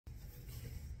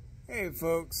Hey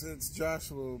folks, it's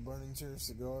Joshua Burning Chair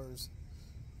Cigars,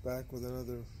 back with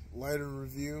another lighter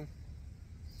review.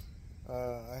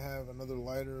 I have another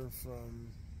lighter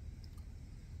from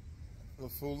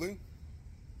Lafuli.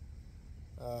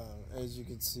 As you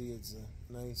can see, it's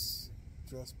a nice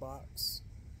dress box.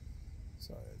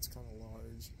 Sorry, it's kind of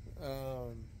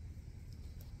large.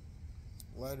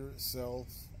 Lighter itself,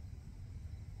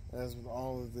 as with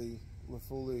all of the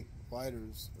Lafuli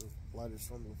lighters, or lighters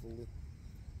from Lafuli,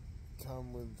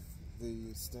 come with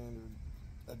the standard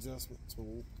adjustment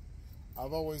tool.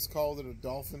 I've always called it a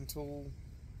dolphin tool.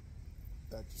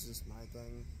 That's just my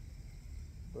thing.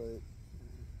 But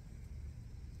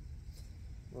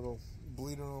little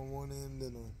bleeder on one end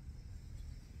and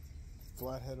a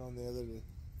flathead on the other to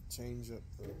change up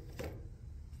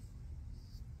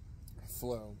the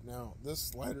flow. Now,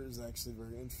 this lighter is actually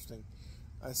very interesting.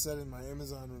 I said in my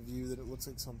Amazon review that it looks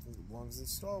like something that belongs in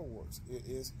Star Wars. It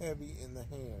is heavy in the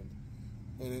hand,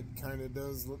 and it kind of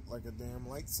does look like a damn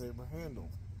lightsaber handle.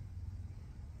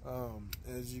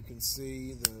 As you can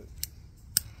see, the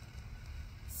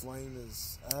flame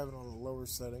is, I have it on a lower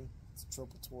setting. It's a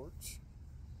triple torch.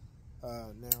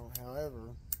 Now,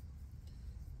 however,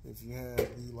 if you have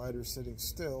the lighter sitting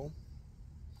still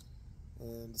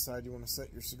and decide you want to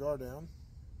set your cigar down,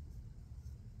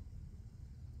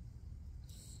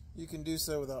 you can do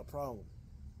so without problem.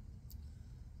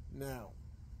 Now,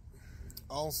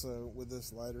 also with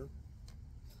this lighter,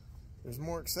 there's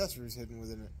more accessories hidden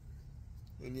within it.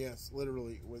 And yes,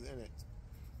 literally within it.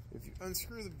 If you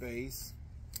unscrew the base,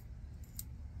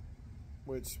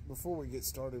 which before we get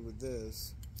started with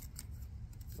this,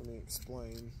 let me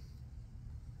explain.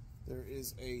 There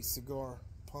is a cigar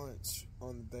punch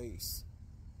on the base,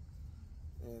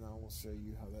 and I will show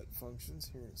you how that functions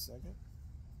here in a second.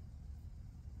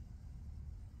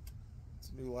 It's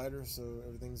a new lighter, so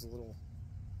everything's a little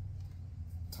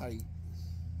tight.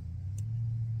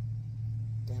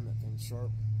 Damn, that thing's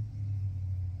sharp.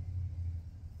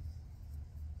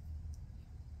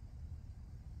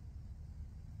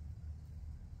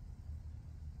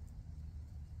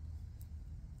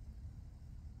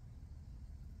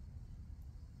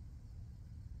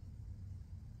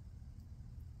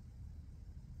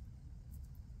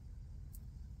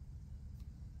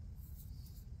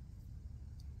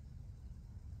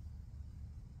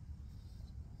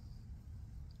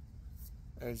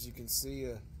 As you can see,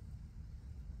 a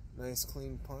nice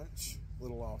clean punch, a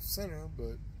little off center,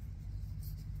 but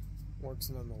works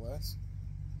nonetheless.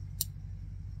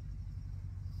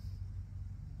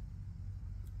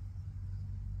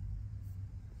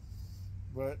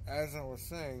 But as I was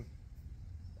saying,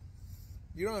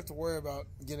 you don't have to worry about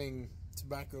getting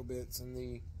tobacco bits in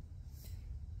the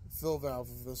fill valve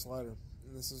of this lighter,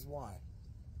 and this is why.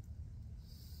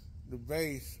 The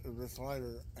base of this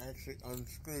lighter actually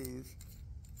unscrews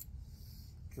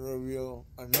to reveal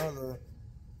another,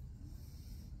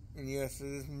 and yes, it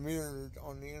is mirrored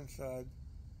on the inside.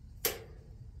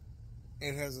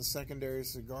 It has a secondary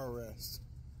cigar rest.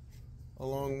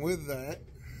 Along with that,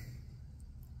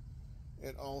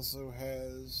 it also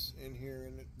has in here,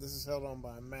 and this is held on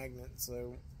by a magnet,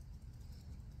 so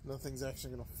nothing's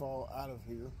actually going to fall out of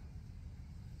here.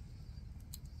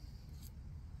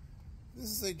 This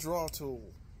is a draw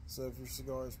tool, so if your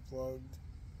cigar is plugged,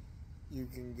 you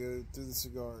can go through the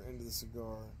cigar, into the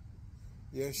cigar.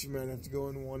 Yes, you might have to go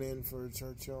in one end for a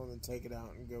Churchill and then take it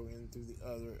out and go in through the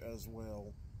other as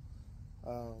well.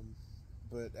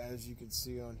 But as you can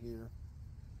see on here,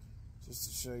 just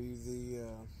to show you, the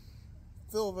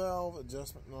fill valve,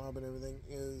 adjustment knob, and everything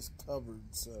is covered.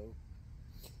 So,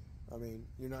 I mean,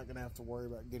 you're not going to have to worry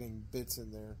about getting bits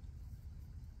in there.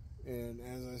 And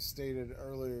as I stated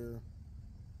earlier,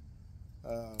 I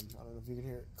don't know if you can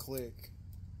hear it click,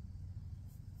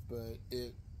 but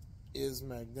it is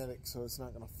magnetic, so it's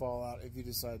not going to fall out if you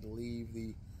decide to leave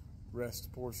the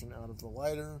rest portion out of the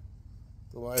lighter.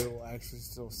 The lighter will actually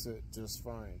still sit just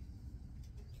fine,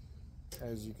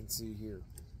 as you can see here.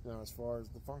 Now, as far as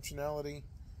the functionality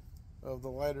of the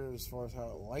lighter, as far as how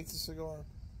it lights a cigar,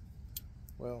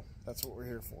 well, that's what we're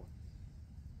here for.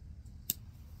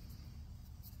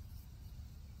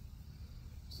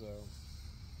 So,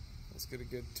 let's get a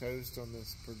good toast on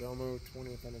this Perdomo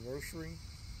 20th anniversary.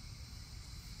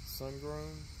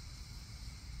 Sun-grown.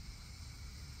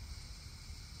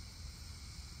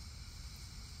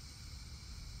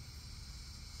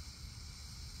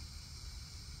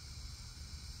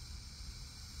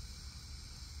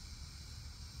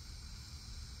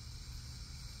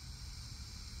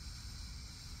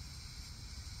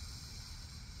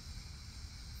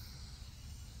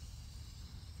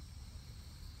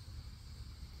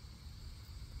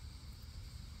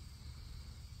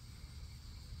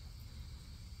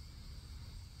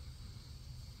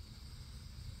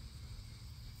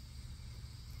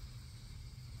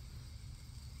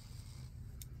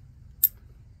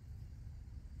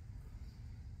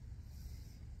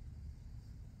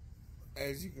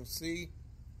 as you can see,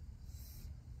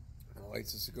 it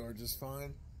lights the cigar just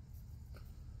fine.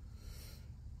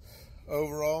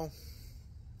 Overall,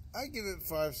 I give it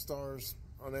 5 stars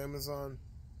on Amazon.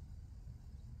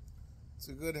 It's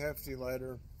a good hefty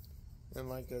lighter, and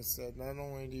like I said, not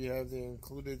only do you have the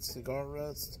included cigar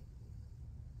rest,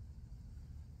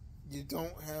 you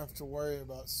don't have to worry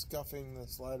about scuffing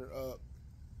this lighter up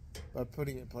by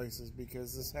putting it places,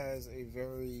 because this has a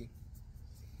very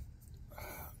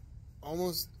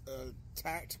almost a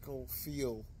tactical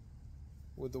feel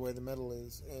with the way the metal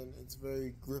is, and it's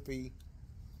very grippy,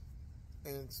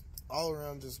 and it's all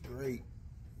around just great.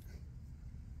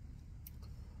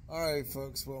 Alright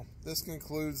folks, well, this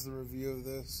concludes the review of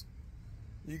this.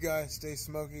 You guys stay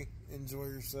smoky, enjoy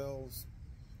yourselves,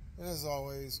 and as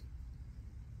always,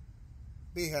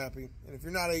 be happy. And if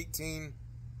you're not 18, you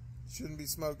shouldn't be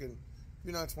smoking. If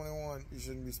you're not 21, you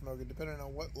shouldn't be smoking. Depending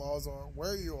on what laws are,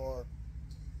 where you are,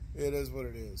 it is what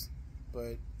it is.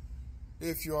 But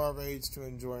if you are of age to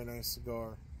enjoy a nice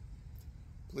cigar,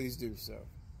 please do so.